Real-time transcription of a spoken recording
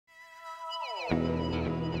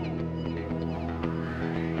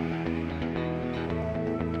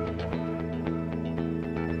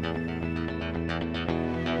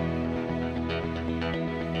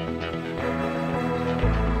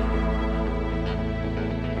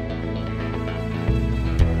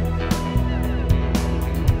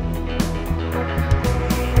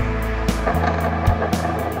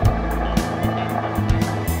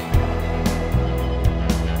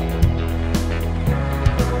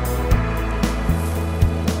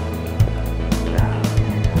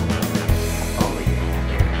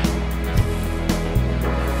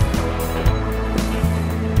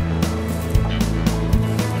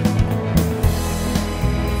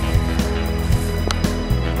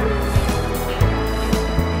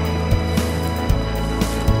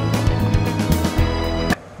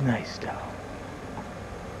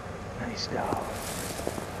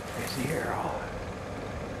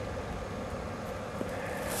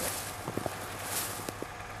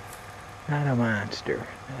Not a monster,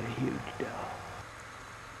 not a huge doe.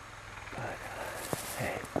 But,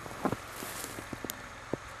 hey,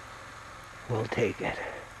 we'll take it.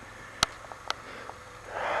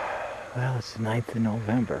 Well, it's the 9th of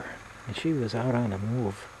November, and she was out on the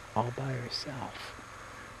move all by herself,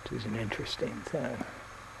 which is an interesting thing.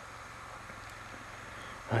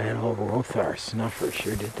 That old Rothar snuffer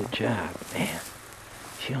sure did the job. Man,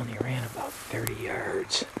 she only ran about 30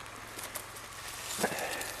 yards.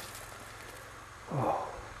 Oh.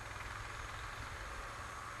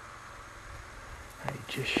 I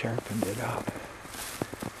just sharpened it up.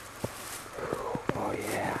 Oh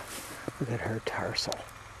yeah, look at her tarsal.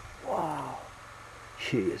 Wow,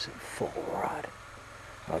 she is a full rod.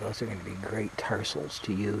 Oh, those are going to be great tarsals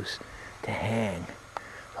to use to hang.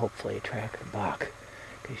 Hopefully attract the buck.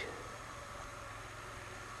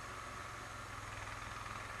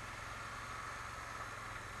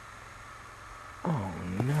 Oh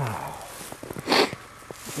no,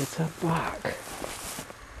 it's a buck.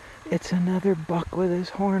 It's another buck with his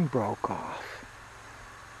horn broke off.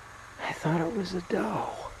 I thought it was a doe.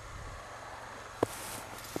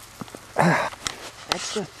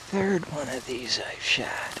 That's the third one of these I've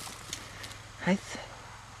shot. I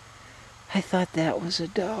thought that was a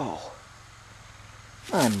doe.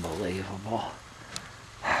 Unbelievable.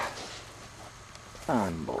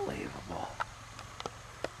 Unbelievable.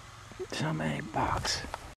 So many bucks.